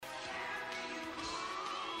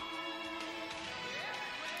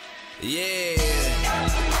Yeah.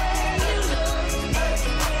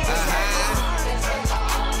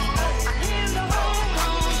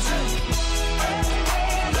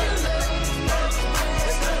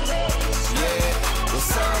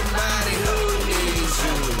 Somebody who needs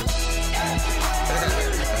you.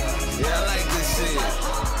 Yeah, I like this shit.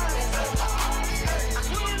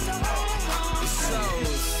 It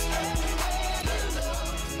shows.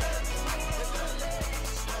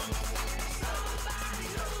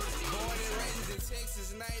 Born and raised in Texas,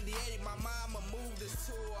 98. My mama moved us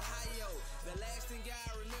to Ohio. The last thing I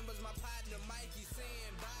remember is my partner Mikey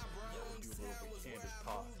saying, bye, bro.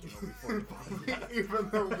 Even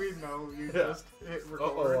though we know you just hit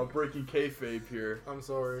record. I'm breaking kayfabe here. I'm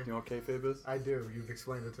sorry. You know what kayfabe is? I do. You've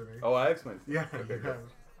explained it to me. Oh, I explained it. Yeah, Okay, you good.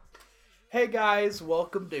 have. Hey guys,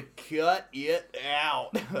 welcome to Cut It Out.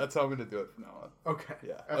 That's how I'm gonna do it from now on. Okay.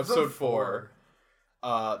 Yeah. Episode 4.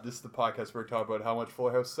 This is the podcast where we talk about how much Full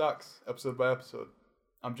House sucks, episode by episode.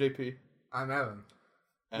 I'm JP. I'm Evan.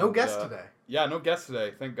 And, No guest today. Yeah, no guest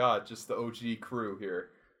today. Thank God. Just the OG crew here.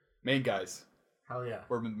 Main guys. Hell yeah.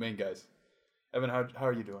 We're the main guys. Evan, how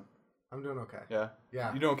are you doing? I'm doing okay. Yeah?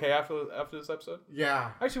 Yeah. You doing okay after this episode?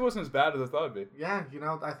 Yeah. Actually, it wasn't as bad as I thought it'd be. Yeah, you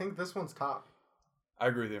know, I think this one's top. I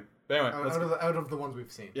agree with you. But anyway, Out of the ones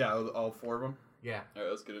we've seen. yeah, all 4 of them. Yeah. All right,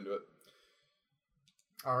 let's get into it.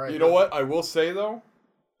 All right. You know what? I will say, though,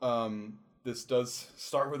 this does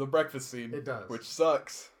start with a breakfast scene. It does. Which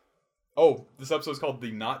sucks. Oh, this episode is called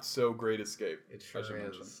The Not So Great Escape. It I sure should is.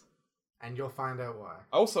 mention. And you'll find out why.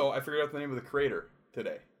 Also, I figured out the name of the creator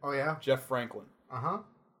today. Oh, yeah? Jeff Franklin. Uh-huh.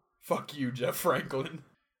 Fuck you, Jeff Franklin.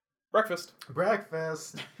 Breakfast.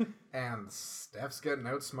 Breakfast. And Steph's getting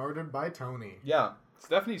outsmarted by Tony. Yeah.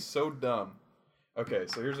 Stephanie's so dumb. Okay,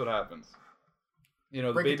 so here's what happens. You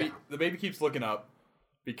know, the baby keeps looking up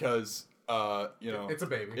because, you know... It's a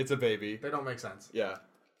baby. It's a baby. They don't make sense. Yeah.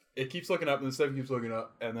 It keeps looking up, and then Stephanie keeps looking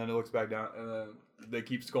up, and then it looks back down, and then they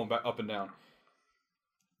keeps going back up and down.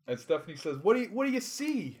 And Stephanie says, What do you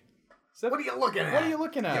see? What are you looking at? What are you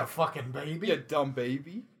looking at? You fucking baby. You dumb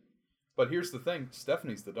baby. But here's the thing.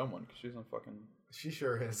 Stephanie's the dumb one, because she doesn't fucking... She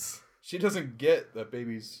sure is. She doesn't get that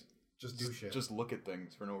babies... Just do shit. Just look at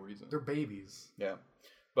things for no reason. They're babies. Yeah.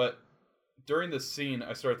 But during this scene,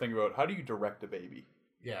 I started thinking about, how do you direct a baby?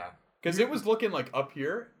 Yeah. Because it was looking like up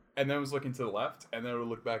here, and then it was looking to the left, and then it would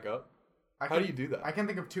look back up. How do you do that? I can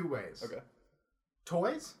think of 2 ways. Okay.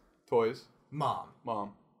 Toys? Toys. Mom.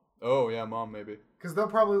 Oh, yeah, mom, maybe. Because they'll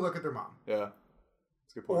probably look at their mom. Yeah.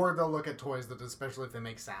 That's a good point. Or they'll look at toys that, especially if they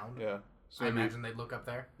make sound. Yeah. So I maybe, imagine they'd look up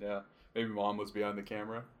there. Yeah. Maybe mom was behind the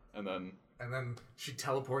camera, and then... And then she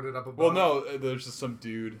teleported up above. Well, no, there's just some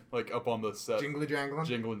dude, like, up on the set. Jingly jangling?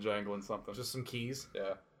 Jangling something. Just some keys?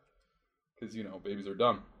 Yeah. Because, you know, babies are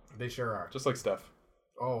dumb. They sure are. Just like Steph.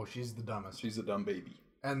 Oh, she's the dumbest. She's a dumb baby.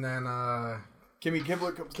 And then, Kimmy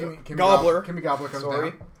Gibbler comes down. Kimmy Gobbler comes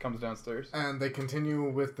down. Comes downstairs. And they continue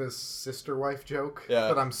with this sister-wife joke Yeah.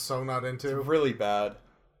 that I'm so not into. It's really bad.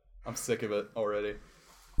 I'm sick of it already.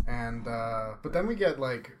 And, but then we get,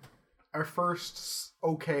 like, our first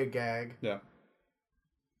okay gag. Yeah.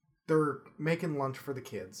 They're making lunch for the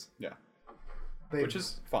kids. Yeah. Which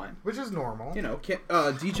is fine. Which is normal. You know,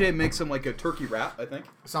 DJ makes him like a turkey wrap, I think.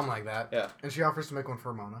 Something like that. Yeah. And she offers to make one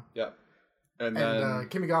for Ramona. Yeah. And then...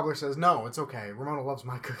 Kimmy Gobbler says, no, it's okay. Ramona loves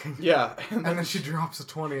my cooking. Yeah. And then she drops a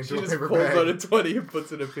 20 into a paper bag. She just pulls out a 20 and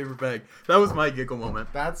puts it in a paper bag. That was my giggle moment.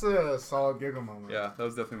 That's a solid giggle moment. Yeah, that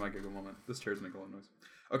was definitely my giggle moment. This chair's making a lot of noise.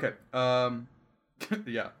 Okay.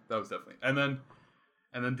 Yeah, that was definitely. And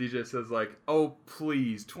then DJ says like, "Oh,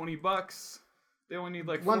 please, $20. They only need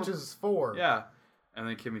like lunch is 4." Yeah. And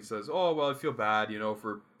then Kimmy says, "Oh, well, I feel bad, you know,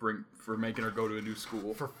 for making her go to a new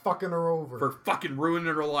school. For fucking her over. For fucking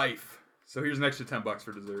ruining her life. So here's an extra $10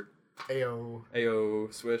 for dessert."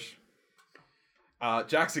 Ayo, swish.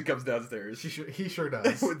 Jackson comes downstairs. He sure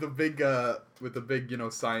does. with the big, you know,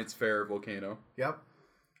 science fair volcano. Yep.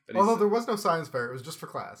 And although there was no science fair, it was just for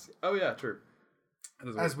class. Oh yeah, true.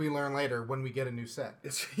 As we learn later when we get a new set.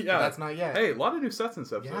 Yeah. But that's not yet. Hey, a lot of new sets and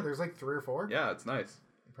stuff. Yeah, there's like 3 or 4. Yeah, it's nice.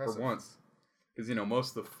 Impressive. For once. Because, you know,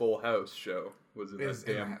 most of the Full House show was in that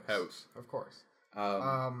damn house. Of course.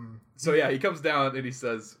 So, yeah, he comes down and he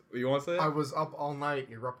says, you want to say it? I was up all night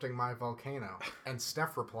erupting my volcano. And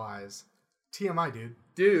Steph replies, TMI, dude.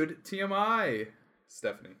 Dude, TMI.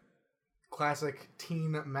 Stephanie. Classic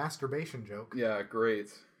teen masturbation joke. Yeah, great.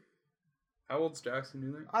 How old's Jackson, do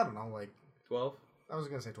you think? I don't know, like... 12? I was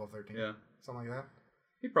going to say 12, 13. Yeah. Something like that.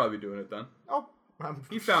 He'd probably be doing it then. Oh,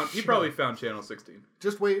 He probably found Channel 16.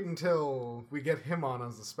 Just wait until we get him on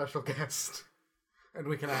as a special guest. And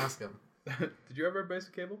we can ask him. Did you ever have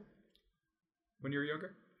basic cable? When you were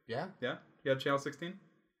younger? Yeah? Yeah? You had Channel 16?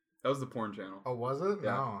 That was the porn channel. Oh, was it?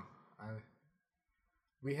 Yeah. No.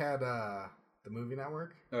 We had the Movie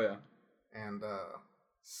Network, Oh yeah. and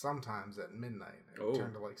sometimes at midnight it Oh.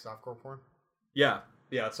 turned to like softcore porn. Yeah.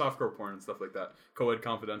 Yeah. Softcore porn and stuff like that. Co-ed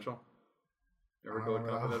Confidential. You ever I Co-ed don't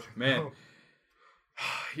know. Confidential? Man, No.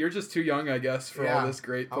 you're just too young, I guess, for all this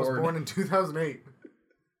great I was porn. born in 2008.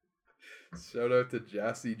 Shout out to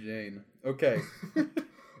Jassy Jane. Okay.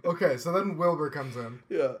 Okay, so then Wilbur comes in.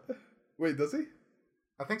 Yeah. Wait, does he?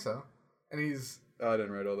 I think so. And he's Oh, I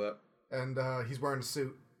didn't write all that. wearing a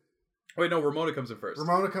suit. Wait, no, Ramona comes in first.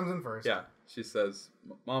 Ramona comes in first. Yeah. She says,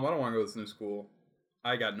 Mom, I don't want to go to this new school.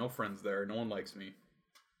 I got no friends there. No one likes me.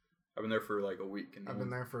 I've been there for like a week. And I've been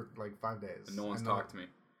there for like 5 days. And no one's talked to me.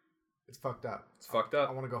 It's fucked up. It's fucked I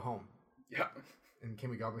up. want to go home. Yeah. And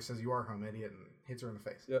Kimmy Gobbler says, "You are home, idiot," and hits her in the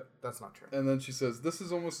face. Yeah. That's not true. And then she says, this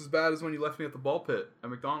is almost as bad as when you left me at the ball pit at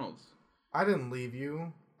McDonald's. I didn't leave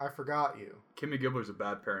you. I forgot you. Kimmy Gibbler's a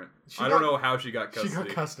bad parent. She I don't got- know how she got custody. She got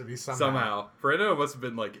custody somehow. Somehow. Fernando must have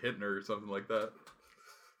been like hitting her or something like that.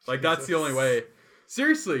 Like that's the Jesus. only way.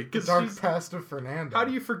 Seriously, The because dark past of Fernando. how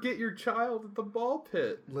do you forget your child at the ball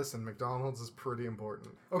pit? Listen, McDonald's is pretty important.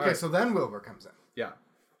 Okay, Alright. so then Wilbur comes in. Yeah,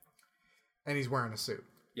 And he's wearing a suit.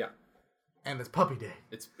 yeah. And it's puppy day.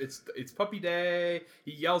 It's puppy day.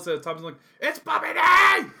 He yells at the top. He's like, "It's puppy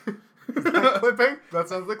day!" Clipping? That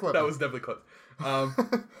sounds like clipping. That was definitely close.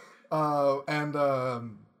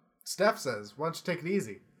 And Steph says, "Why don't you take it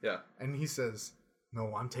easy?" Yeah, And he says,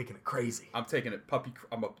 "No, I'm taking it crazy." I'm taking it puppy.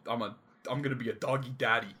 I'm gonna be a doggy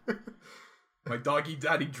daddy. My doggy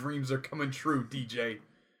daddy dreams are coming true, DJ.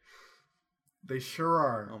 They sure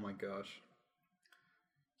are. Oh my gosh.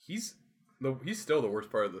 He's still the worst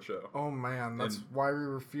part of the show. Oh man, that's And- why we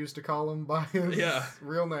refuse to call him by his Yeah.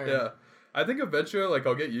 real name. Yeah. I think eventually, like,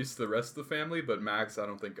 I'll get used to the rest of the family, but Max, I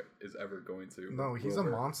don't think is ever going to. No, he's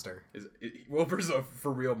Wilbur a monster. Wilbur's a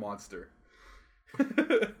for real monster.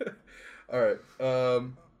 All right.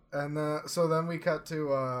 And so then we cut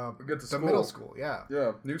to We get to the school. middle school. Yeah,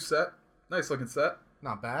 Yeah. New set. Nice looking set.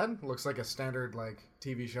 not bad. Looks like a standard like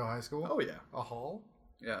TV show high school. Oh yeah. A hall.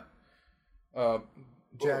 Yeah.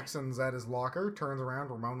 Jackson's at his locker. Turns around.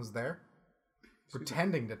 Ramona's there,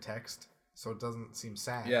 pretending to text, so it doesn't seem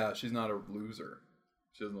sad. Yeah, she's not a loser.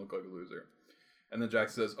 She doesn't look like a loser. And then Jack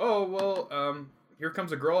says, "Oh well, here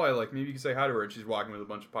comes a girl I like. Maybe you can say hi to her." And she's walking with a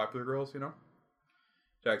bunch of popular girls, you know.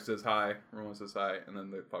 Jack says hi. Ramona says hi, and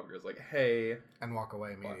then the popular girl's like, "Hey." And walk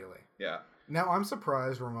away immediately. Yeah. Now I'm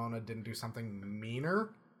surprised Ramona didn't do something meaner,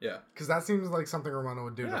 Yeah. because that seems like something Ramona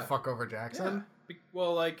would do Yeah. to fuck over Jackson. Yeah.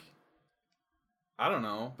 Well, like, I don't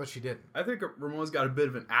know. But she didn't. I think Ramona's got a bit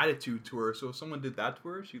of an attitude to her, so if someone did that to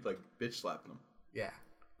her, she'd like bitch slap them. Yeah.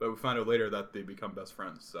 But we find out later that they become best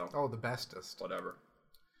friends, so Oh, the bestest. whatever.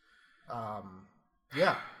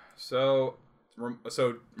 Yeah. So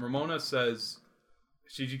Ramona says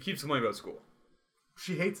she keeps complaining about school.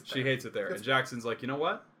 She hates it. She hates it there, and Jackson's like, you know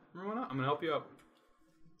what, Ramona, I'm gonna help you out.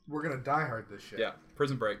 We're gonna die hard this shit. Yeah,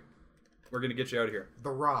 Prison Break. We're gonna get you out of here. The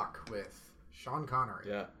Rock with Sean Connery.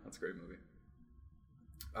 Yeah, that's a great movie.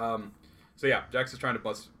 So yeah, Jackson's trying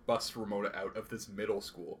to bust Ramona out of this middle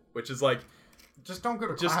school, which is like, Just don't go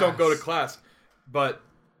to just class. don't go to class. But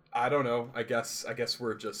I don't know. I guess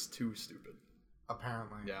we're just too stupid.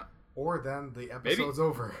 Apparently. Yeah. Or then the episode's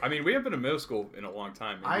over. I mean, we haven't been in middle school in a long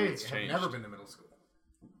time. Maybe I it's have changed. never been to middle school.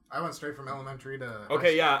 I went straight from elementary to high Okay,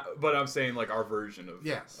 school. yeah, but I'm saying like our version of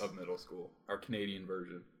Yes. of middle school, our Canadian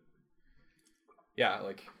version. Yeah,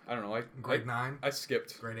 like I don't know, Grade 9, I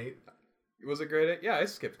skipped. grade 8. Was it grade 8? Yeah, I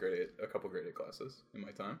skipped grade 8, a couple grade 8 classes in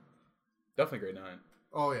my time. Definitely grade 9.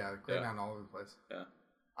 Oh yeah, grade Yeah. 9 all over the place. Yeah.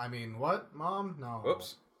 I mean, what, Mom? No.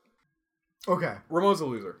 Whoops. Okay. Ramon's a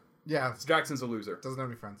loser. Yeah. Jackson's a loser. Doesn't have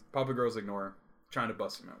any friends. Papa girls ignore her, trying to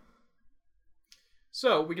bust him out.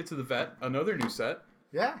 So we get to the vet, another new set,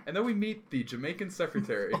 Yeah. and then we meet the Jamaican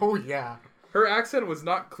secretary. Oh yeah. Her accent was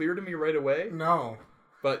not clear to me right away, No.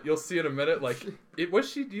 but you'll see in a minute. Like, it was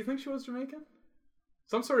she? Do you think she was Jamaican?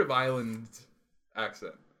 Some sort of island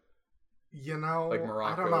accent. You know, Like I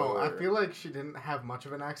Morocco don't know. I or- feel like she didn't have much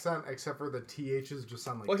of an accent, except for the THs just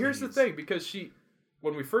sound like Well, here's the Ts. thing, because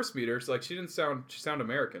when we first meet her, it's like she sound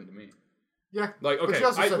American to me. Yeah. Like, But okay, she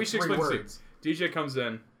also said we should 3 explain words. this. DJ comes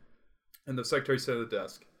in, and the secretary sits at the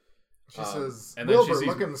desk. She says, and then she Wilbur, sees-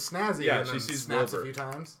 looking snazzy. Yeah, and she then sees snaps Wilbur. a few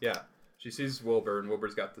times. Yeah, she sees Wilbur, and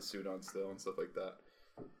Wilbur's got the suit on still and stuff like that.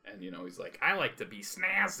 And, he's like, I like to be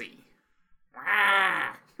snazzy.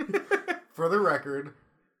 Ah! For the record,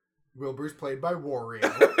 Wilbur's played by Wario.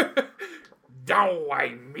 Oh, I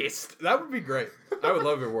missed. That would be great. I would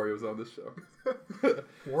love if Wario was on this show.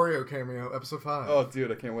 Wario cameo, episode 5. Oh,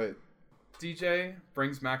 dude, I can't wait. DJ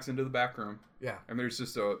brings Max into the back room, Yeah. and there's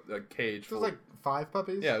just a cage. There's like 5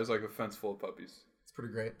 puppies. Yeah, it was like a fence full of puppies, It's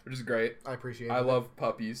pretty great. which is great. I appreciate it. I love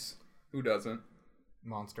puppies. Who doesn't?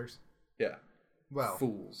 monsters. Yeah. Well,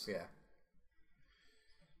 Fools. yeah.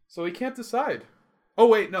 So he can't decide. Oh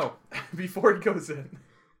wait, no. Before he goes in.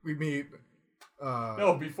 We meet.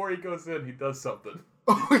 No, before he goes in, he does something.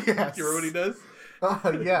 Oh yes. You remember what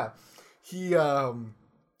he does? Yeah.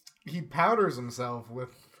 He powders himself with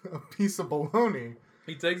a piece of bologna.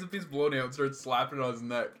 He takes a piece of bologna out and starts slapping it on his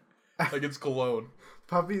neck. Like it's cologne.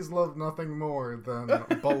 Puppies love nothing more than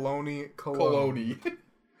bologna Cologne.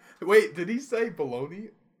 Wait, did he say bologna?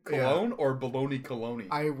 Cologne or bologna cologne?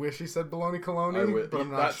 I wish he said bologna cologne, but I'm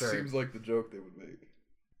not that sure. seems like the joke they would make.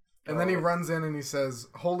 And then he runs in and he says,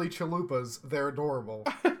 "Holy chalupas, they're adorable."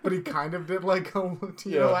 But he kind of did like a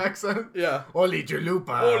Latino accent. Yeah. Holy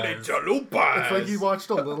chalupas. Holy chalupas! It's like he watched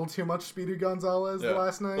a little too much Speedy Gonzalez the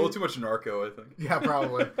last night. A little too much Narco, I think. Yeah,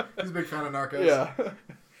 probably. He's a big fan of Narcos.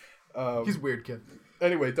 Yeah. He's a weird kid.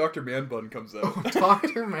 Anyway, Dr. Man Bun comes out.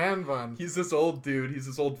 Dr. Man Bun. He's this old dude. He's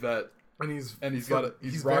this old vet. And he's he's very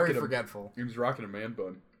rocking forgetful. He was rocking a man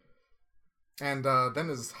bun. And then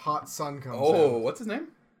his hot son comes Oh, out. what's his name?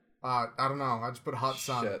 I don't know. I just put hot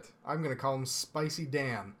son. Shit. I'm gonna call him Spicy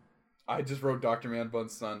Dan. I just wrote Dr. Man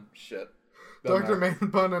Bun's son. Shit. Doesn't Dr. matter.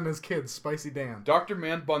 Man Bun and his kid, Spicy Dan. Dr.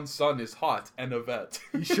 Man Bun's son is hot and a vet.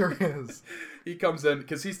 He sure is. He comes in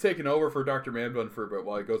because he's taking over for Dr. Man Bun for a bit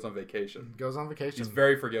while he goes on vacation. Goes on vacation. He's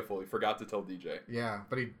very forgetful. He forgot to tell DJ. Yeah,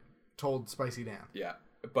 but he told Spicy Dan. Yeah,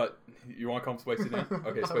 but you want to call him Spicy Dan?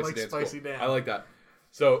 Okay, I Spicy like Dan's Spicy cool. Dan. I like that.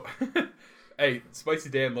 So, hey, Spicy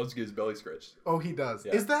Dan loves to get his belly scratched. Oh, he does.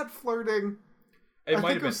 Yeah. Is that flirting? It I might think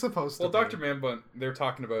have it been was supposed to Well, be. Dr. Man Bun, they're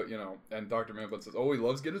talking about, and Dr. Man Bun says, oh, he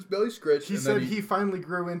loves getting his belly scratched. He and said then he finally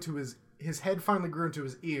grew into his head finally grew into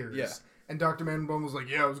his ears. Yeah. And Dr. Man Bun was like,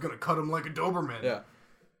 yeah, I was going to cut him like a Doberman. Yeah.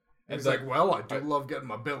 And he's then- like, well, I do love getting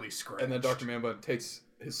my belly scratched. And then Dr. Man Bun takes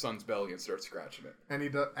his son's belly and starts scratching it. And he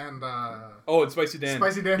does, and Oh, and Spicy Dan,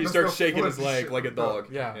 Spicy Dan he does starts the shaking his flip leg shit like a with the- dog.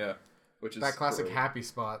 yeah. Yeah. Which is that classic great. happy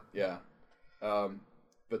spot. Yeah.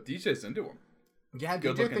 But DJ's into him. Yeah,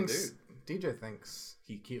 Good-looking DJ thinks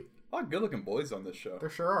he cute. A lot of good-looking boys on this show. There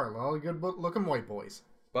sure are a lot of good looking white boys.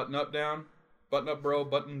 Button up, down. Button up, bro.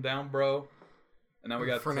 Button down, bro. And now we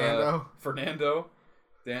got Fernando. Fernando.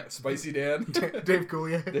 Dan, Spicy Dan. Dave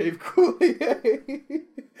Coulier. Dave Coulier.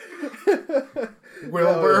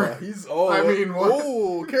 Wilbur. Oh, yeah. He's oh. I mean, what?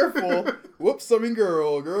 Oh, careful. Whoops, I mean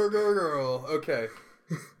girl. Girl. Okay.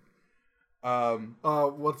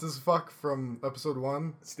 What's his fuck from episode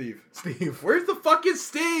 1? Steve. Steve. Where's the fucking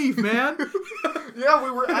Steve, man? Yeah,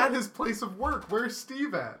 we were at his place of work. Where's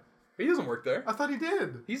Steve at? He doesn't work there. I thought he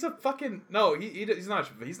did. He's a fucking no. He's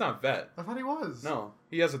not vet. I thought he was. No,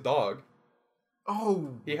 he has a dog. Oh.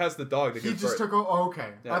 He has the dog that He gives just birth. took. Oh, okay.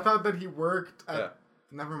 Yeah. I thought that he worked at. Yeah.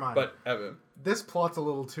 Never mind. But Evan, this plot's a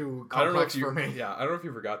little too I don't know complex if you. for me. Yeah, I don't know if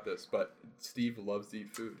you forgot this, but Steve loves to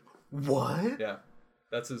eat food. What? Yeah,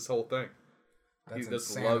 that's his whole thing. That's He just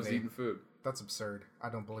insanity. loves eating food. That's absurd. I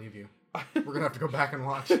don't believe you. We're gonna have to go back and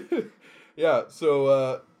watch. Yeah.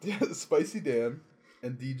 So Spicy Dan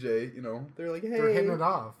and DJ, they're like, hey, They're hitting it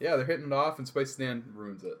off. Yeah, they're hitting it off, and Spicy Dan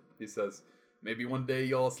ruins it. He says, maybe one day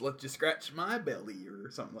y'all let you scratch my belly or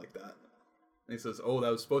something like that. And he says, oh,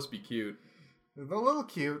 that was supposed to be cute. A little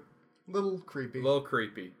cute, little creepy. A little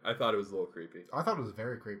creepy. I thought it was a little creepy. I thought it was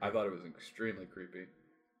very creepy. I thought it was extremely creepy.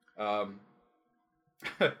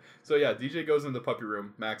 So yeah, DJ goes in the puppy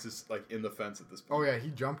room. Max is like in the fence at this point. Oh yeah, he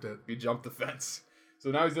jumped it. He jumped the fence. So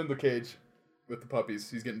now he's in the cage with the puppies.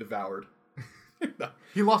 He's getting devoured.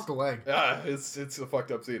 He lost a leg. It's a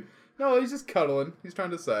fucked up scene. No, he's just cuddling. He's trying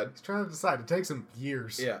to decide. He's trying to decide. It takes him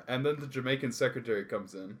years. Yeah, and then the Jamaican secretary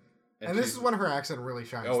comes in. And this is when her accent really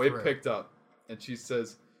shines Oh, through. it picked up. And she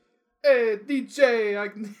says, hey, DJ,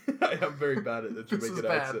 I am very bad at the This is Jamaican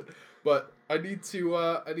bad. accent. But I need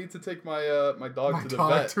to take my my dog My to the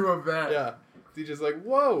dog vet. to a vet. Yeah. DJ's like,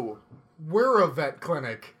 whoa. We're a vet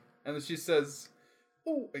clinic. And then she says,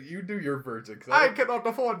 oh, you do your version. 'Cause I cannot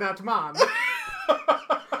afford that, man.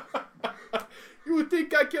 You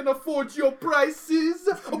think I can afford your prices?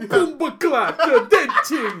 Boomba clap,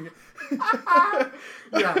 denting.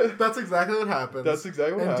 Yeah, that's exactly what happens. That's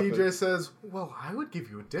exactly what and happened. DJ says, well, I would give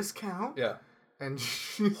you a discount. Yeah. And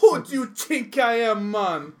she Who says, do you think I am,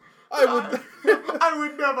 man? I would. I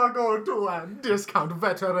would never go to a discount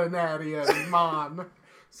veterinarian, man.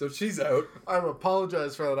 So she's out. I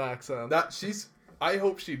apologize for that accent. I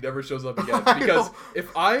hope she never shows up again I because know. if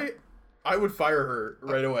I would fire her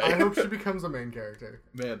right away. I hope she becomes a main character.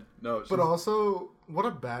 Man, no. But also, what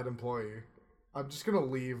a bad employee. I'm just gonna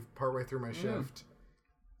leave partway through my shift.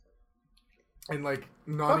 And like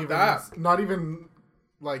Fuck that. not even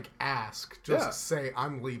like ask, just Yeah. say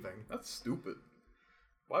I'm leaving. That's stupid.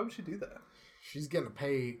 Why would she do that? She's getting a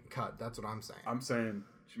pay cut. That's what I'm saying. I'm saying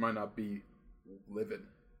she might not be living.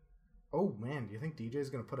 Oh man, do you think DJ's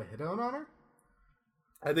gonna put a hit out on her?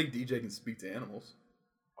 I think DJ can speak to animals.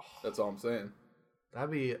 That's all I'm saying.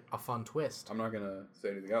 That'd be a fun twist. I'm not gonna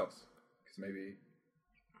say anything else because maybe.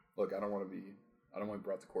 Look, I don't want to be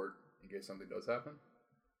brought to court in case something does happen.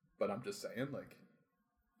 But I'm just saying, like,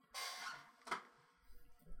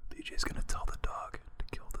 DJ's gonna tell the dog to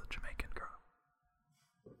kill the Jamaican girl.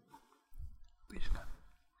 He's gonna.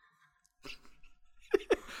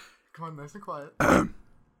 Come on, nice and quiet.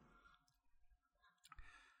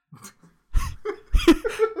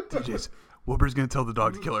 DJ's Wilbur's gonna tell the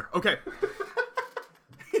dog to kill her. Okay.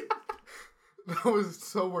 That was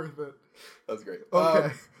so worth it. That's great.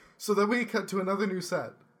 Okay. So then we cut to another new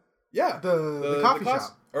set. Yeah. The coffee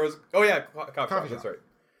shop. Or was, coffee shop. That's right.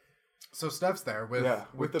 So Steph's there with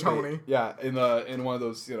the Tony. in one of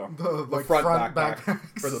those, The front backpack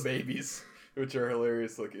backpacks. for the babies, which are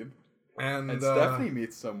hilarious looking. And Stephanie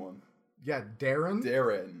meets someone. Yeah, Darren.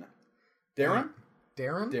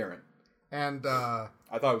 Darren. And I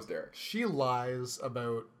thought it was Derek. she lies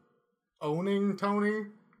about owning Tony.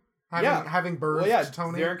 Having birthed Well, yeah.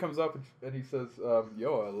 Tony. Darren comes up and he says,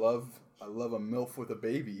 "Yo, I love a MILF with a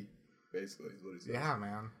baby." Basically, is what he says. Yeah,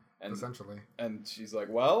 man. And, essentially. And she's like,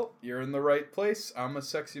 "Well, you're in the right place. I'm a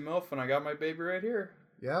sexy MILF, and I got my baby right here.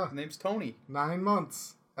 Yeah. His name's Tony." 9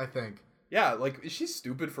 months, I think. Yeah, like, is she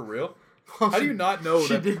stupid for real? Well, How do you not know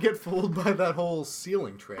she that? did get fooled by that whole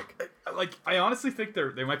ceiling trick. Like, I honestly think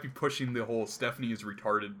they might be pushing the whole Stephanie is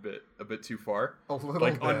retarded bit a bit too far. A little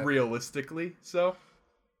like, bit. unrealistically. So,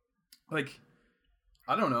 like,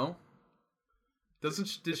 I don't know.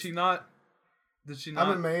 Did she not? I'm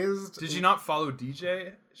amazed. Did she not follow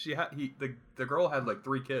DJ? The girl had like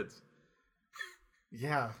 3 kids.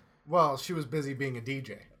 Yeah. Well, she was busy being a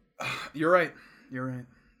DJ. You're right.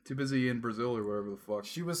 Too busy in Brazil or whatever the fuck.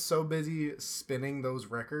 She was so busy spinning those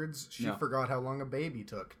records, she Yeah. forgot how long a baby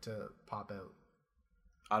took to pop out.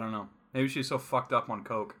 I don't know. Maybe she's so fucked up on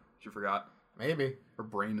coke, she forgot. Maybe. Her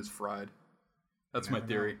brain is fried. That's You my never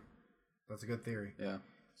theory. know. That's a good theory. Yeah.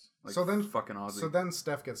 Like, so then, fucking Aussie. So then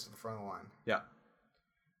Steph gets to the front of the line. Yeah.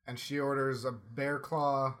 And she orders a bear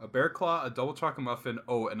claw. A bear claw, a double chocolate muffin,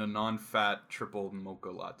 and a non-fat triple mocha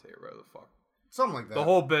latte, or whatever the fuck. Something like that. The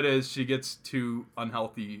whole bit is she gets 2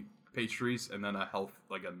 unhealthy pastries and then a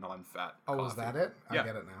non-fat Oh, coffee. was that it? Yeah. I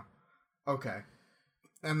get it now. Okay.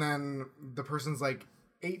 And then the person's like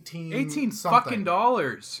 18 $18 something. fucking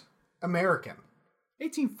dollars. American.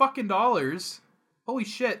 $18 fucking dollars. Holy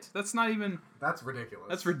shit. That's not even... That's ridiculous.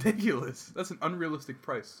 That's ridiculous. That's an unrealistic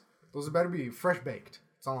price. Those better be fresh baked.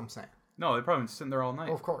 That's all I'm saying. No, they've probably been sitting there all night.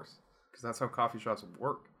 Oh, of course. Because that's how coffee shops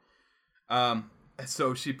work.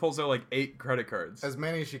 So she pulls out like 8 credit cards. As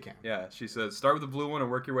many as she can. Yeah, she says, start with the blue one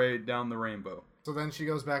and work your way down the rainbow. So then she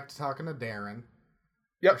goes back to talking to Darren.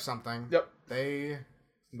 Yep. Or something. Yep. They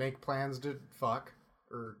make plans to fuck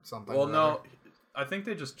or something. Well, or no, other. I think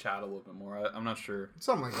they just chat a little bit more. I'm not sure.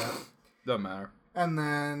 Something like that. Doesn't matter. And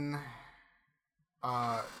then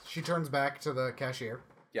she turns back to the cashier.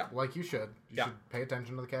 Yeah. Like you should. You should pay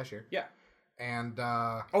attention to the cashier. Yeah. And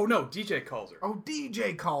oh no, DJ calls her. Oh,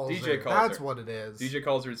 DJ calls DJ her. calls That's her. what it is. DJ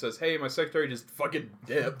calls her and says, "Hey, my secretary just fucking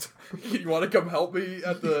dipped. You want to come help me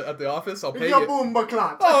at the office? I'll pay Ya you." boom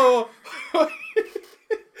baklat. Oh.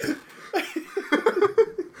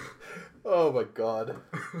 Oh my god.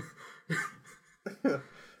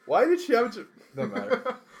 Why did she have to... Doesn't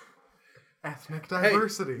matter. Ethnic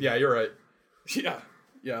diversity. Hey, yeah, you're right.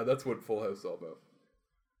 Yeah, that's what Full House is all about.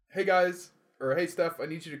 Hey guys, or hey Steph, I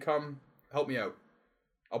need you to come help me out.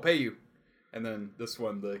 I'll pay you. And then this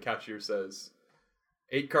one, the cashier says,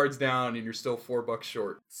 8 cards down and you're still $4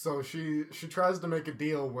 short. So she tries to make a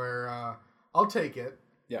deal where I'll take it.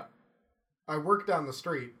 Yeah. I work down the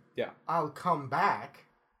street. Yeah. I'll come back.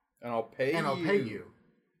 And I'll pay you.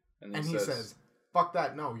 And he says, fuck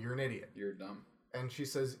that, no, you're an idiot. You're dumb. And she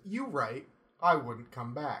says, you right, I wouldn't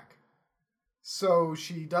come back. So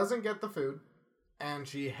she doesn't get the food, and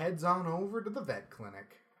she heads on over to the vet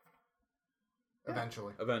clinic. Yeah.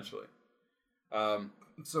 Eventually.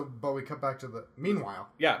 But we cut back to the... Meanwhile,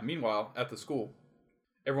 at the school,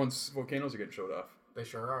 everyone's volcanoes are getting showed off. they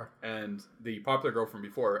sure are. And the popular girl from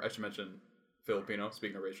before, I should mention Filipino,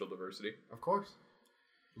 speaking of racial diversity. Of course.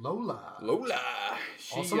 Lola.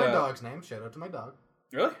 She, Also my dog's name. Shout out to my dog.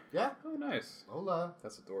 Really? Yeah. Oh, nice. Lola.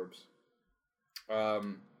 That's adorbs.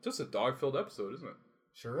 Just a dog-filled episode, isn't it?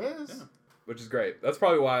 Sure is. Yeah. Which is great. That's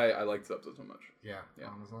probably why I like this episode so much. Yeah,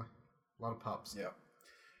 honestly. A lot of pups. Yeah.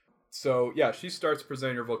 So yeah, she starts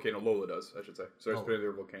presenting her volcano. Lola does, I should say. Starts Oh. presenting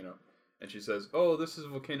her volcano, and she says, "Oh, this is a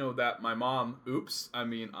volcano that my mom.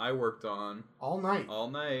 I worked on All night. all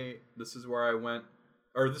night. This is where I went,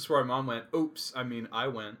 or this is where my mom went. I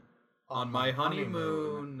went on my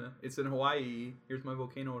honeymoon. It's in Hawaii. Here's my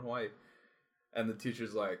volcano in Hawaii." And the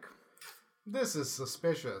teacher's like, This is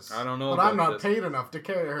suspicious. I don't know But I'm about not this. paid enough to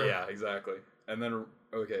care. "Yeah, exactly." And then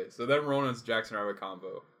so then Rona and Jackson are have a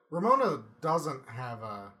convo. Ramona doesn't have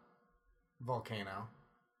a volcano,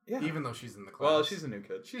 Yeah, even though she's in the class. well, she's a new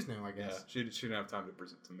kid. She's new, I Yeah, guess. she didn't have time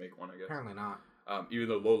to make one, I guess. Apparently not. Even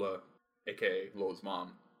though Lola, aka Lola's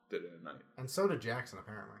mom, did it at night. And so did Jackson,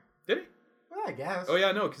 apparently. Did he? Well, I guess. Oh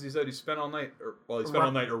yeah, no, because he said he spent all night,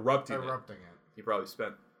 all night erupting it. Erupting it. He probably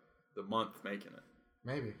spent the month making it.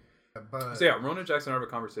 Maybe. But So yeah, Rona and Jackson have a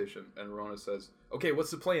conversation, and Rona says, "Okay,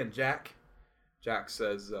 what's the plan, Jack?" Jack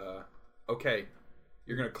says, "Okay,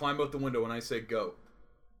 you're gonna climb out the window when I say go."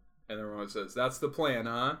 And then Rona says, "That's the plan,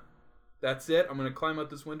 huh? That's it? I'm gonna climb out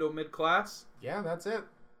this window mid-class?" yeah, that's it.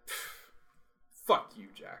 Fuck you,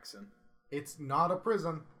 Jackson. It's not a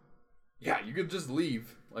prison. Yeah, you could just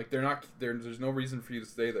leave. Like there's no reason for you to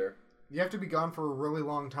stay there. You have to be gone for a really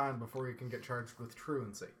long time before you can get charged with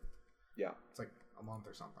truancy. Yeah. It's like a month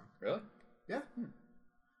or something. Really? Yeah.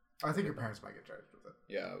 I think your parents might get charged with it.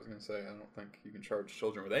 Yeah, I was gonna say I don't think you can charge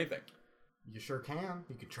children with anything. You sure can.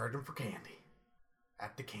 You could charge them for candy.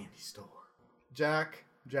 At the candy store.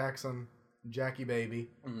 Jackson, Jackie Baby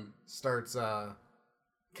starts a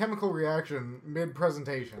chemical reaction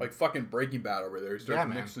mid-presentation. Like fucking Breaking Bad over there. He starts Yeah,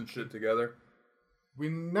 man. mixing shit together. We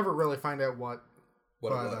never really find out what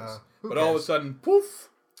What But, it was. who But all of a cares? sudden, poof!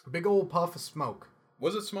 big old puff of smoke.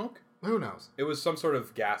 Was it smoke? Who knows? It was some sort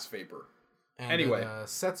of gas vapor. And Anyway. it,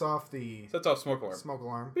 sets off the Sets off smoke alarm. smoke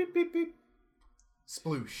alarm. Beep, beep, beep.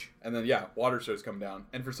 Sploosh. And then, yeah, water starts coming down.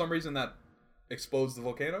 And for some reason, that explodes the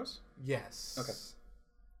volcanoes? Yes. Okay.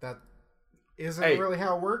 That isn't Hey, really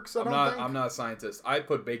how it works. I don't think. I'm not a scientist. I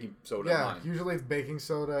put baking soda in Yeah, mine. usually it's baking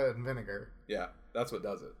soda and vinegar. Yeah, that's what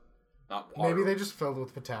does it. Not water. Maybe they just filled it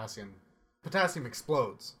with potassium. Potassium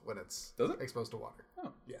explodes when it's Does it? exposed to water.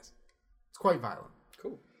 Oh, Yes. It's quite violent.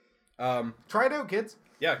 cool. Try it out, kids.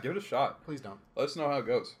 Yeah, give it a shot. Please don't. Let us know how it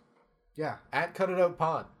goes. Yeah, at Cut It Out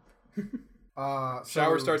Pod. Shower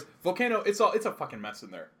So- starts. Volcano. It's a fucking mess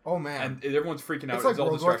in there. Oh man. And everyone's freaking out. It's like all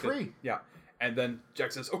World War distracted. III. Yeah. And then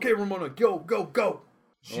Jack says, "Okay, Ramona, go, go, go."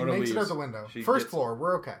 she Ramona makes it leaves. out the window. She First gets- floor,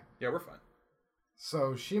 we're okay. Yeah, we're fine.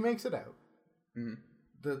 So she makes it out. Mhm.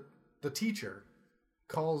 The teacher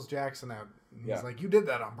calls Jackson out. And Yeah. He's like, "You did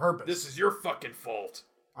that on purpose. This is your fucking fault.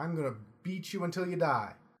 I'm gonna beat you until you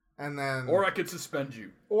die." And then Or I could suspend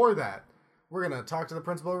you. or that. We're gonna talk to the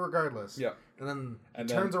principal regardless. Yeah. And then And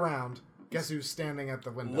he then- turns around. Guess who's standing at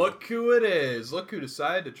the window? Look who it is. Look who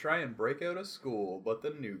decided to try and break out of school, but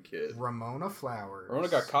the new kid. Ramona Flowers. Ramona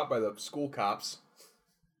got caught by the school cops.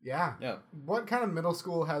 Yeah. Yeah. What kind of middle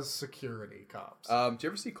school has security cops? Did you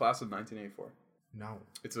ever see Class of 1984? No.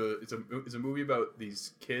 It's a movie about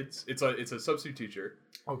these kids. It's a substitute teacher,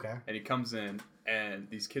 Okay. and he comes in, and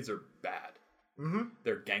these kids are bad. Mm-hmm.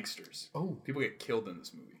 They're gangsters. Oh. People get killed in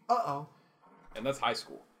this movie, Uh-oh. and that's high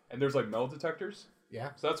school. And there's like metal detectors,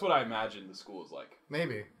 Yeah. so that's what I imagine the school is like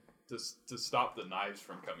Maybe. to stop the knives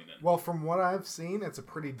from coming in. Well, from what I've seen, it's a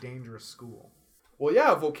pretty dangerous school. Well,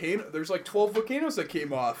 yeah, volcano. There's like 12 volcanoes that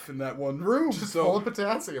came off in that one room. Just so full of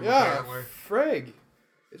potassium, yeah, apparently. frig.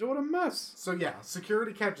 It's what a mess. So yeah,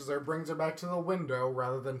 security catches her, brings her back to the window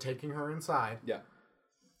rather than taking her inside. Yeah,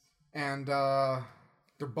 And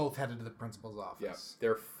they're both headed to the principal's office. yeah,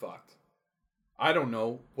 they're fucked. I don't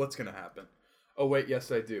know what's gonna happen. Oh wait,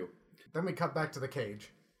 yes I do. Then we cut back to the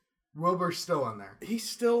cage. Wilbur's still in there.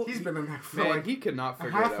 He's Been in there for man. like He could not a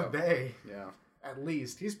figure half it a out. day, Yeah, at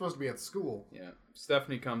least. He's supposed to be at school. yeah.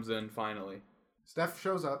 Stephanie comes in finally. Steph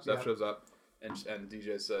shows up. Steph yeah. shows up, and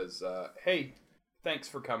DJ says, "Hey, thanks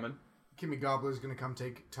for coming." Kimmy Gobbler's gonna come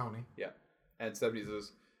take Tony. Yeah, and Stephanie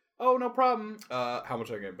says, "Oh, no problem. How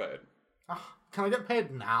much are you getting paid?" Can I get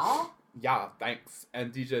paid now? Yeah, thanks.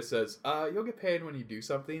 And DJ says, "You'll get paid when you do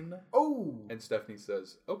something." Oh. And Stephanie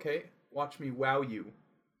says, "Okay, watch me wow you."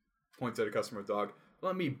 Points at a customer dog.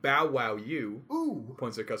 "Let me bow wow you." Ooh.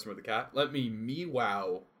 Points at a customer the cat. "Let me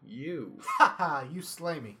wow you." Haha, you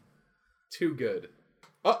slay me. Too good.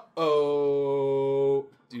 Uh-oh.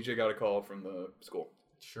 DJ got a call from the school.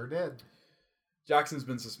 Sure did. Jackson's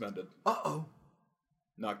been suspended. Uh-oh.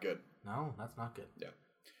 Not good. No, that's not good. Yeah.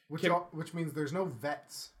 Which means there's no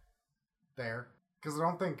vets there. Because I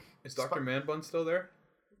don't think... Is Dr. Manbun still there?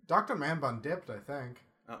 Dr. Manbun dipped, I think.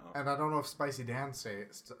 Uh-oh. And I don't know if Spicy Dan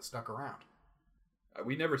stuck around.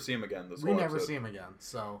 We never see him again this We whole never episode. see him again,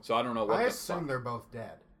 so... So I don't know what I the assume fuck. they're both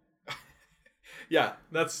dead. Yeah,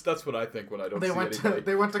 that's what I think when I don't They see went anybody.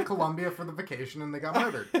 they went to Colombia for the vacation and they got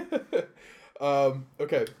murdered.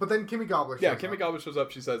 Okay. But then Kimmy Gobbler shows Yeah, up. Kimmy Gobbler shows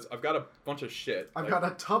up. She says, "I've got a bunch of shit. I've got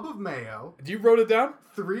a tub of mayo, Do you wrote it down?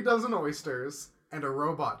 3 dozen oysters, and a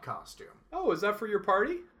robot costume. Oh, is that for your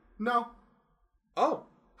party? No. Oh,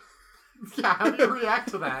 Yeah, how do you react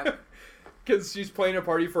to that? because she's playing a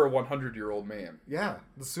party for a 100-year-old man. Yeah,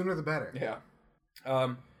 the sooner the better.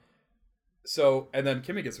 Yeah. So, and then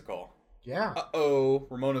Kimmy gets a call. Yeah. Uh-oh,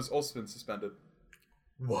 Ramona's also been suspended.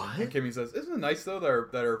 What? And Kimmy says, "Isn't it nice though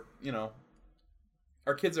that are you know,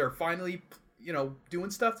 our kids are finally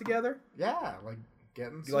doing stuff together, Yeah, like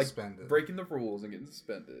getting like suspended. breaking the rules and getting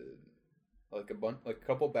suspended, like a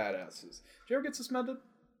couple badasses." Did you ever get suspended?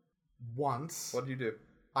 Once, What did you do?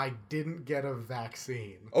 I didn't get a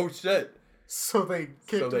vaccine. Oh shit! So they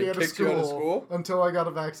kicked they me out of kicked you out of school? until I got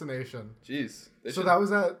a vaccination. Jeez. So that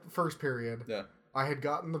was at first period. Yeah. I had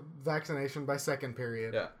gotten the vaccination by second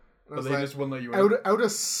period. Yeah. And I But was they like, just wouldn't let you out, in. out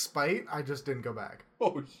of spite, I just didn't go back.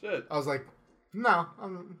 Oh shit! I was like, no,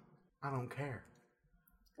 I don't care.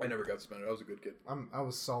 I never got suspended. I was a good kid. I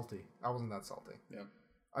was salty. I wasn't that salty. Yeah.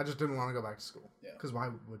 I just didn't want to go back to school. Yeah. Because why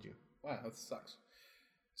would you? Wow, that sucks.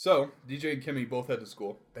 So DJ and Kimmy both head to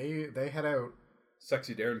school. They head out.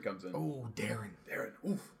 Sexy Darren comes in. Oh, Darren. Darren,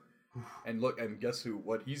 oof. And guess who?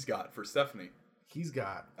 What he's got for Stephanie? He's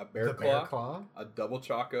got A bear the claw, bear claw. a double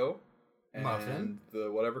choco, and Muffin.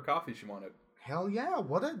 the whatever coffee she wanted. Hell yeah!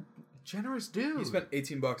 What a generous dude. He spent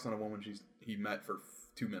 $18 on a woman he met for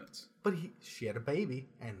 2 minutes. But she had a baby,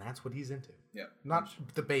 and that's what he's into. Yeah, Not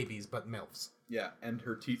the babies, but milfs. yeah, and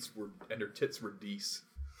her tits were dece.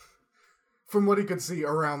 From what he could see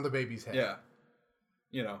around the baby's head.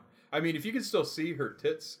 Yeah, I mean, if you can still see her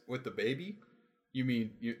tits with the baby,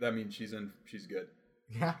 that means she's good.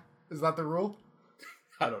 Yeah. Is that the rule?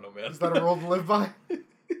 I don't know, man. Is that a rule to live by?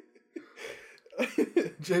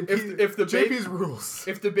 JP, if the JP's rules.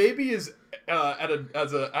 If the baby is at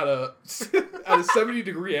a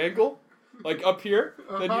 70-degree angle, like up here,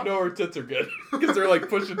 then you know her tits are good because they're like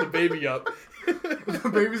pushing the baby up.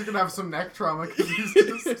 The baby's gonna have some neck trauma because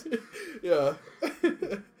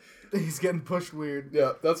he's getting pushed weird.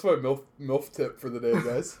 Yeah, that's my MILF tip for the day,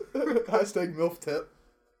 guys. Hashtag MILF tip.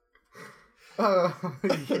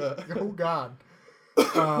 Oh God.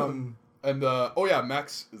 And oh yeah,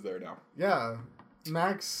 Max is there now. Yeah,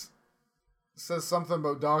 Max says something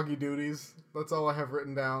about doggy duties. That's all I have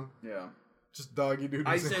written down. Yeah. Just doggy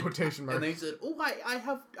duties in quotation marks. And they said, "Oh,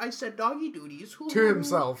 I said doggy duties." To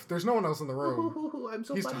himself. There's no one else in the room. I'm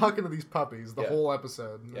so He's funny. talking to these puppies the Yeah. whole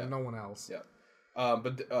episode, Yeah. and no one else. Yeah.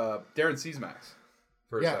 But Darren sees Max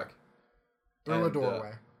for a Yeah. sec. Through a And,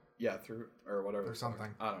 doorway. Yeah, through or whatever. Or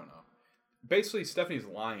something. I don't know. Basically, Stephanie's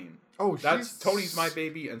lying. Oh, That's Tony's my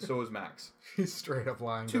baby, and so is Max. He's straight up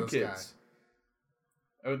lying to Two this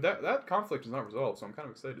kids. That conflict is not resolved, so I'm kind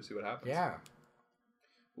of excited to see what happens. guy.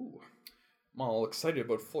 Yeah. Ooh. I'm all excited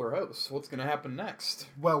about Fuller House. What's gonna happen next?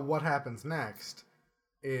 Well, what happens next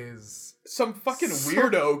is Some fucking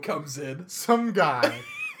weirdo comes in. some guy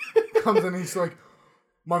comes in and he's like,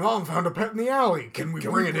 my mom found a pet in the alley. Can we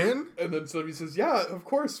bring it in? And then somebody says, "Yeah, of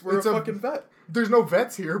course, we're It's a a- fucking vet. There's no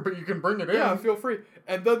vets here, but you can bring it in. Yeah, feel free."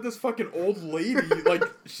 And then this fucking old lady, like,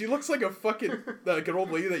 she looks like an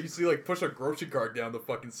old lady that you see, like, push a grocery cart down the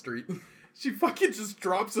fucking street. She fucking just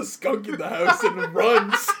drops a skunk in the house and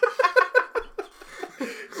runs.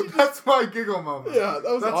 That's my giggle moment. Yeah,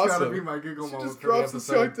 that was That's awesome. gotta be my giggle She moment. just for the drops the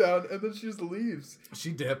episode. skunk down and then she just leaves.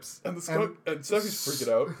 She dips. And the skunk and Stephanie's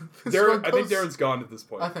freaking out. The Darren, skunk I think goes- Darren's gone at this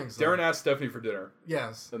point. I think so. Darren asked Stephanie for dinner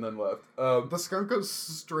Yes. and then left. The skunk goes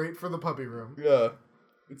straight for the puppy room. Yeah,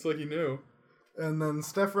 it's like he knew. And then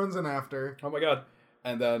Steph runs in after. Oh my god!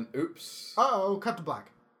 And then, oops, Uh-oh, cut to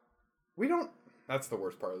black. we don't. That's the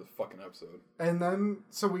worst part of the fucking episode. And then,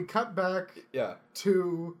 so we cut back Yeah,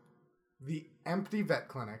 to the empty vet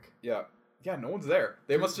clinic. yeah. No one's there.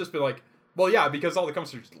 They must have just been like, well, yeah, because all the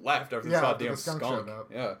counselors just left after they Yeah, saw a after damn the skunk skunk. showed up.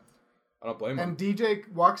 Yeah, I don't blame And them. DJ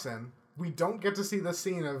walks in. We don't get to see the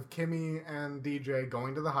scene of Kimmy and DJ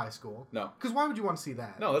going to the high school. No, Because why would you want to see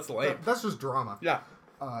that? no, that's lame. That's just drama. Yeah,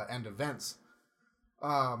 And events.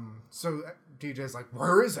 So DJ's like,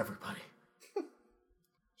 where is everybody?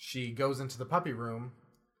 She goes into the puppy room.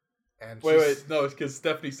 And wait, no, because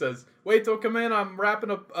Stephanie says, "Wait, don't come in. I'm wrapping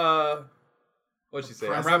up. What'd she say?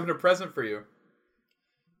 I'm present? wrapping a present for you."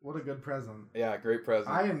 What a good present. Yeah, great present.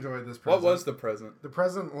 I enjoyed this What present. was the present? The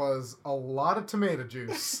present was a lot of tomato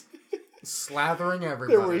juice slathering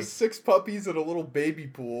everybody. There were 6 puppies in a little baby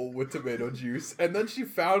pool with tomato juice, and then she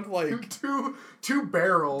found like two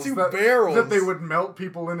barrels. Two that, barrels. that they would melt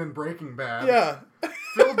people in Breaking Bad. yeah,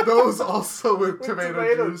 filled those also with tomato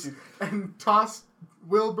tomato juice, juice. and tossed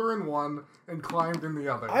Wilbur in one and climbed in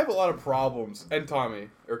the other. I have a lot of problems. And Tommy.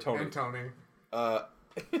 Or Tony. And Tony.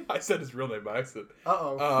 I said his real name by accident.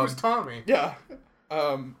 Uh-oh. Who's Tommy? Yeah.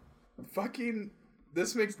 Fucking...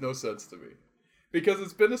 This makes no sense to me. Because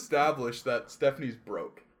it's been established that Stephanie's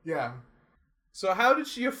broke. Yeah. So how did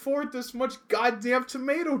she afford this much goddamn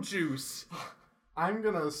tomato juice? I'm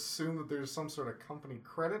gonna assume that there's some sort of company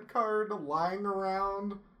credit card lying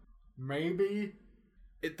around. Maybe.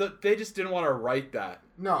 They just didn't want to write that.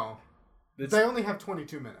 No. It's, They only have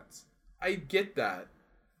 22 minutes. I get that.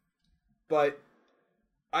 But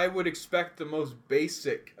I would expect the most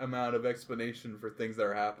basic amount of explanation for things that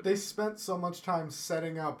are happening. They spent so much time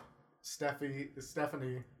setting up Stephanie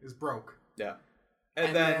is broke. Yeah.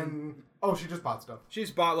 And then oh, she just bought stuff.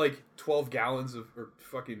 She's bought like 12 gallons of, or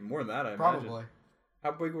fucking more than that, I imagine. Probably.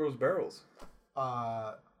 How big were those barrels?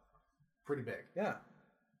 Pretty big. Yeah.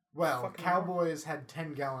 Well, Fucking Cowboys had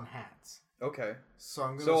 10-gallon hats. Okay. So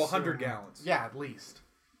I'm gonna So assume, 100 gallons. Yeah, at least.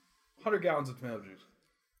 100 gallons of tomato juice.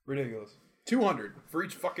 Ridiculous. 200 for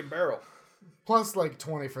each fucking barrel. Plus like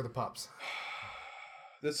 20 for the pups.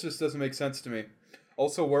 This just doesn't make sense to me.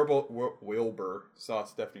 Also, Wilbur saw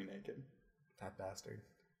Stephanie naked. That bastard.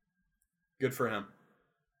 Good for him.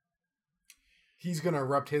 He's gonna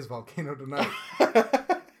erupt his volcano tonight.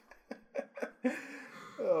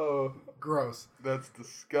 Oh, Gross. that's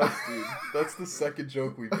disgusting. That's the second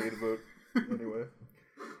joke we made about. Anyway,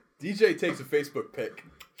 DJ takes a Facebook pic.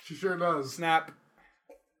 She sure does. Snap.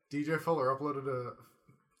 DJ Fuller uploaded a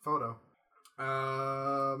photo.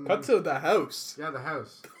 Cut to the house. Yeah, the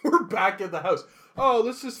house. We're back in the house. Oh,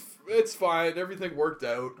 it's fine. Everything worked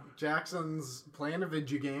out. Jackson's playing a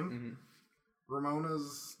video game. Mm-hmm.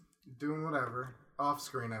 Ramona's doing whatever. Off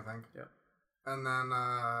screen, I think. Yeah. And then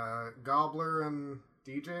Gobbler and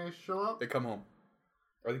DJ show up. They come home.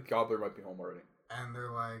 I think Gobbler might be home already. And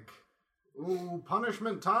they're like, ooh,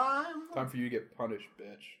 punishment time? Time for you to get punished,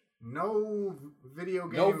 bitch. No video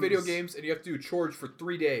games. No video games, and you have to do chores for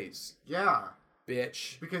 3 days. Yeah.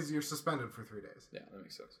 Bitch. Because you're suspended for 3 days. Yeah, that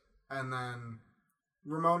makes sense. And then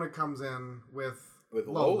Ramona comes in with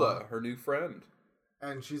Lola, her new friend.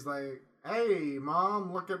 And she's like, hey,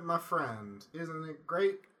 Mom, look at my friend. Isn't it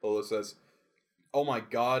great? Lola says, oh my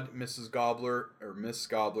god, Mrs. Gobbler, or Miss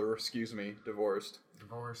Gobbler, excuse me, divorced.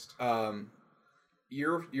 Divorced.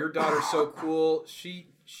 Your daughter's so cool. She's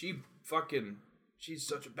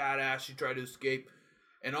such a badass. She tried to escape.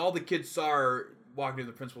 And all the kids saw her walking to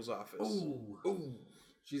the principal's office. Ooh.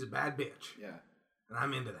 She's a bad bitch. Yeah. And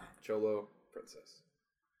I'm into that. Cholo princess.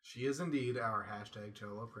 She is indeed our hashtag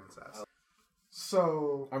Cholo princess.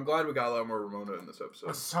 So, I'm glad we got a lot more Ramona in this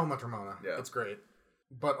episode. so much Ramona. Yeah. It's great.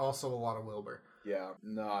 But also a lot of Wilbur. Yeah,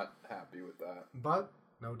 not happy with that. But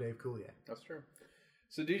no Dave Coulier. That's true.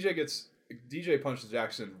 So DJ punches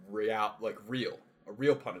Jackson a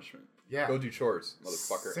real punishment. Yeah. Go do chores,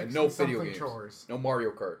 motherfucker. And no video games. Chores. No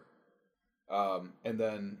Mario Kart. And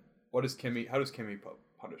then how does Kimmy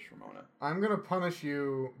punish Ramona? I'm going to punish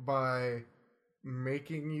you by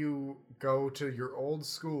making you go to your old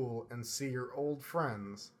school and see your old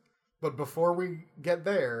friends. But before we get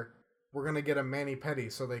there, we're going to get a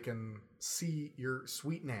mani-pedi so they can see your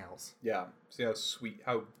sweet nails. Yeah. See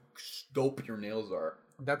how dope your nails are.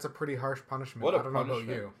 That's a pretty harsh punishment. What a I don't punishment.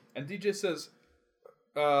 know about you. And DJ says,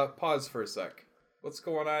 pause for a sec. What's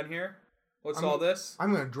going on here? What's all this?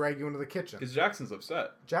 I'm going to drag you into the kitchen. Because Jackson's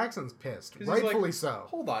upset. Jackson's pissed. 'Cause he's Rightfully like, so.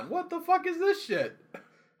 Hold on, what the fuck is this shit?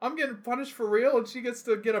 I'm getting punished for real and she gets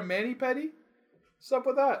to get a mani-pedi? What's up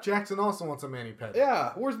with that? Jackson also wants a mani-pedi.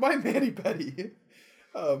 Yeah, where's my mani-pedi?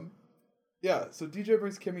 Yeah, so DJ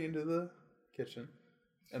brings Kimmy into the kitchen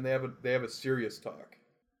and they have a serious talk.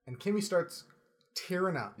 And Kimmy starts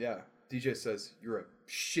tearing up. Yeah, DJ says, you're a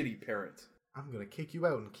shitty parent. I'm going to kick you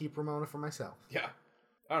out and keep Ramona for myself. Yeah,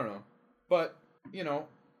 I don't know. But,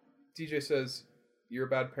 DJ says, you're a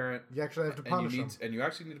bad parent. You actually have to punish them. And you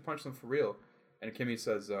actually need to punish them for real. And Kimmy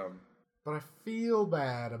says, but I feel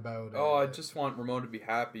bad about it. oh, I just want Ramona to be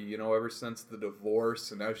happy, ever since the divorce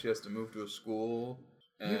and now she has to move to a school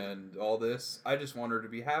and all this. I just want her to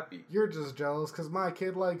be happy. You're just jealous because my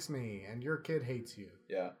kid likes me and your kid hates you.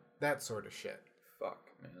 Yeah. That sort of shit. Fuck,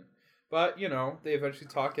 man. But, they eventually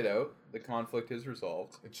talk it out. The conflict is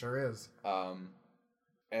resolved. It sure is.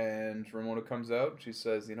 And Ramona comes out and she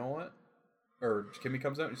says, you know what? Or Kimmy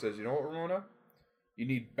comes out and she says, you know what, Ramona? You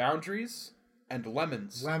need boundaries and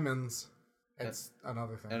lemons. Lemons. It's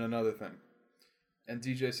another thing. And another thing. And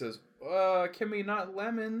DJ says, Kimmy, not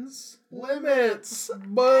lemons. Limits.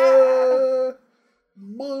 Buh.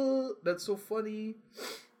 That's so funny.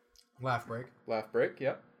 Laugh break. Laugh break,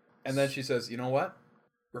 yeah. And then she says, you know what?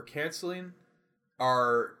 we're canceling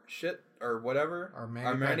our shit or whatever. Our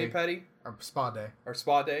mani pedi. Our spa day. Our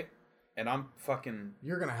spa day. And I'm fucking...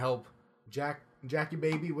 You're going to help Jackie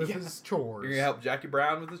Baby with his chores. You're going to help Jackie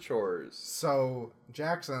Brown with his chores. So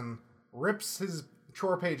Jackson rips his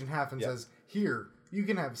chore page in half and says, here, you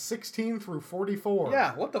can have 16 through 44.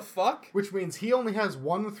 Yeah, what the fuck? Which means he only has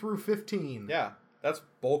 1 through 15. Yeah, that's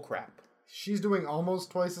bullcrap. She's doing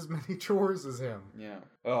almost twice as many chores as him. Yeah.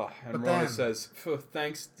 Oh, and But Ramona then- says,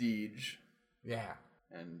 thanks, Deej. Yeah.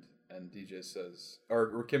 And DJ says,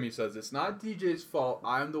 or Kimmy says, it's not DJ's fault.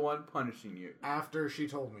 I'm the one punishing you. After she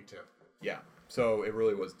told me to. Yeah. So it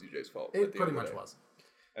really was DJ's fault. It pretty much was.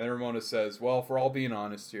 And then Ramona says, well, if we're all being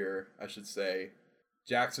honest here, I should say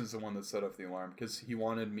Jackson's the one that set off the alarm because he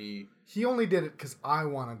wanted me. He only did it because I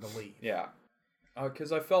wanted to leave. Yeah.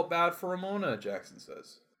 Because I felt bad for Ramona, Jackson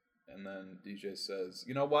says. And then DJ says,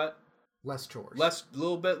 you know what? Less chores. A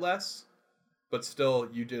little bit less, but still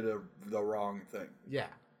you did the wrong thing. Yeah.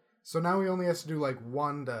 So now he only has to do like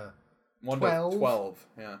 1 to 1 to 12,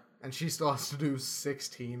 yeah. And she still has to do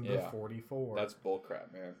 16 to 44. That's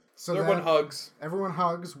bullcrap, man. So everyone hugs. Everyone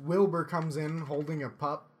hugs. Wilbur comes in holding a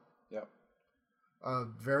pup. Yep. A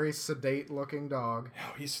very sedate looking dog.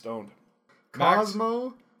 Oh, he's stoned.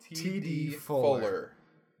 Cosmo T.D. Fuller.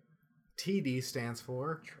 TD stands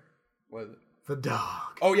for What is it? the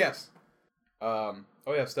dog. Oh, yes.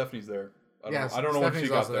 Stephanie's there. I don't know when she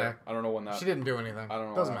got there. I don't know when that... She didn't do anything. I don't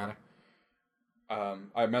know. Doesn't matter.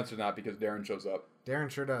 I mentioned that because Darren shows up. Darren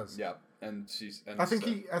sure does. Yeah, and she's... And I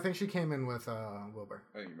think she came in with Wilbur.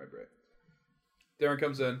 I think you might be right. Darren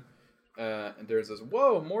comes in, and Darren says,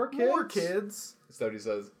 whoa, more kids? More kids? Stephanie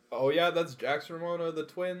says, oh yeah, that's Jax and Ramona, the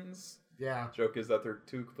twins. Yeah. Joke is that they're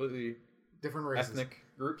two completely... different races. Ethnic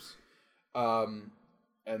groups.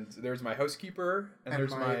 And there's my housekeeper, and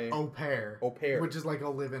there's my au pair. Au pair. Which is like a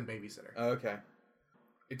live-in babysitter. Okay.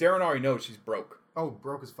 Darren already knows she's broke. Oh,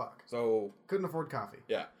 broke as fuck. So... couldn't afford coffee.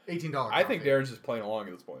 Yeah. $18 coffee. I think Darren's just playing along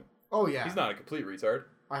at this point. Oh, yeah. He's not a complete retard.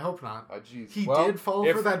 I hope not. Jeez. He did fall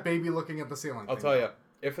for that baby looking at the ceiling. I'll tell you,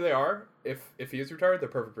 if they are, if he is retired, they're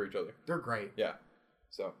perfect for each other. They're great. Yeah.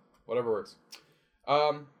 So, whatever works.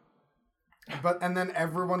 And then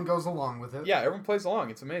everyone goes along with it. Yeah, everyone plays along.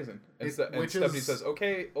 It's amazing. And Stephanie is, says,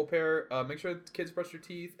 okay, au pair, make sure the kids brush their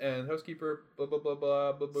teeth, and housekeeper, blah, blah, blah,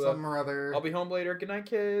 blah, blah, blah. Some or other. I'll be home later. Good night,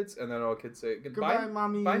 kids. And then all kids say, goodbye,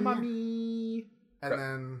 mommy. Bye, mommy. And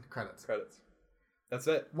then credits. That's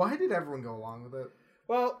it. Why did everyone go along with it?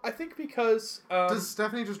 Well, I think because... does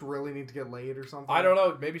Stephanie just really need to get laid or something? I don't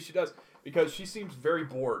know. Maybe she does. Because she seems very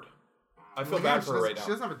bored. I feel bad for her right now. She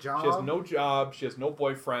doesn't have a job. She has no job. She has no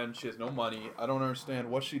boyfriend. She has no money. I don't understand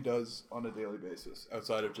what she does on a daily basis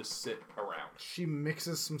outside of just sit around. She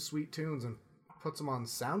mixes some sweet tunes and puts them on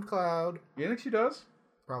SoundCloud. You think she does?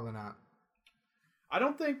 Probably not. I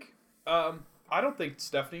don't think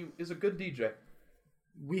Stephanie is a good DJ.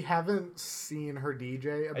 We haven't seen her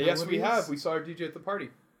DJ abilities. Yes, we have. We saw her DJ at the party.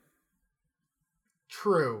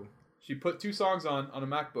 True. She put 2 songs on a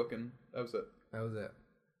MacBook, and that was it. That was it.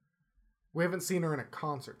 We haven't seen her in a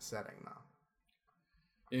concert setting, though.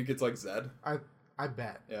 You think it's like Zed? I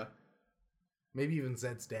bet. Yeah. Maybe even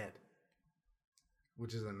Zed's Dead.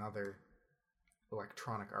 Which is another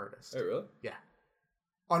electronic artist. Oh, really? Yeah.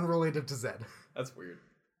 Unrelated to Zed. That's weird.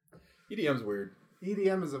 EDM's weird.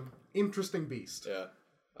 EDM is an interesting beast. Yeah.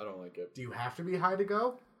 I don't like it. Do you have to be high to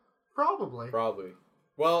go? Probably.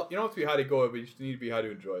 Well, you don't have to be high to go, but you just need to be high to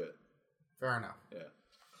enjoy it. Fair enough. Yeah.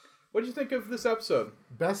 What did you think of this episode?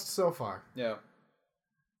 Best so far. Yeah.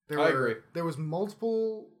 I agree. There was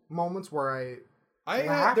multiple moments where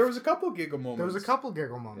I there was a couple giggle moments. There was a couple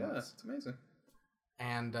giggle moments. Yeah, it's amazing.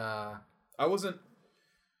 And I wasn't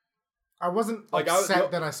like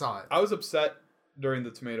upset that I saw it. I was upset during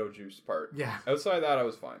the tomato juice part. Yeah. Outside that, I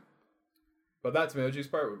was fine. But that tomato juice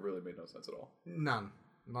part really made no sense at all. None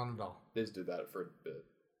at all. They just did that for a bit.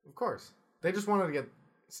 Of course, they just wanted to get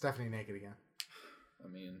Stephanie naked again. I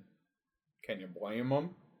mean, can you blame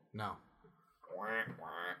them? No.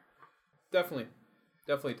 Definitely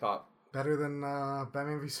top. Better than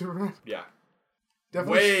Batman v Superman? Yeah.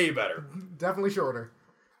 Definitely way better. Definitely shorter.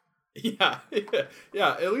 Yeah.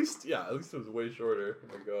 At least it was way shorter. Oh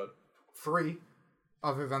my god. Free,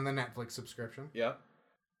 other than the Netflix subscription. Yeah.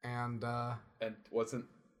 And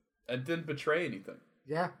didn't betray anything.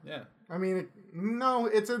 Yeah. Yeah. I mean,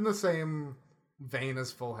 it's in the same vein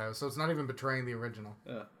as Full House, so it's not even betraying the original.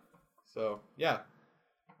 Yeah. So, yeah.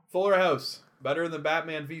 Fuller House. Better than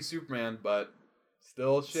Batman v Superman, but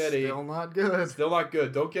still shitty. Still not good. Still not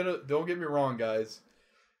good. Don't get me wrong, guys.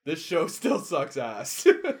 This show still sucks ass.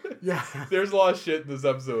 Yeah. There's a lot of shit in this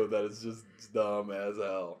episode that is just dumb as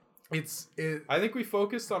hell. I think we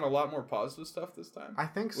focused on a lot more positive stuff this time. I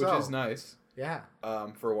think so. Which is nice. Yeah.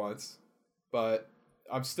 For once. But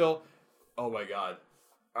I'm still... Oh my god.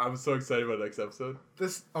 I'm so excited about next episode.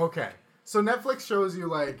 Okay. So Netflix shows you,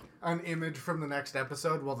 like, an image from the next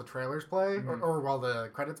episode while the trailers play, or while the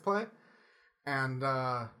credits play. And,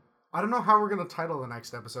 I don't know how we're going to title the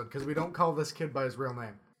next episode, because we don't call this kid by his real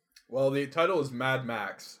name. Well, the title is Mad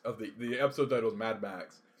Max. The episode title is Mad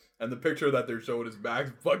Max. And the picture that they're showing is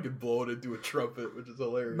Max fucking blowing into a trumpet, which is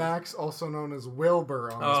hilarious. Max, also known as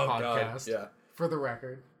Wilbur on this podcast. God. Yeah. For the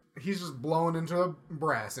record. He's just blowing into a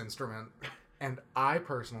brass instrument. And I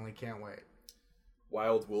personally can't wait.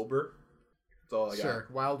 Wild Wilbur? That's all I got. Sure,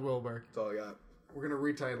 Wild Wilbur. That's all I got. We're going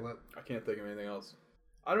to retitle it. I can't think of anything else.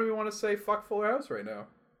 I don't even want to say fuck Fuller House right now.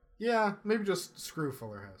 Yeah, maybe just screw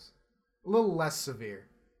Fuller House. A little less severe.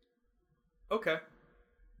 Okay.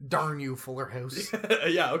 Darn you, Fuller House.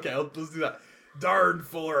 Yeah, okay, let's do that. Darn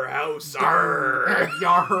Fuller House. Darn.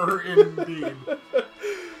 Yar, indeed.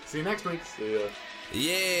 See you next week. See ya.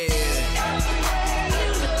 Yeah.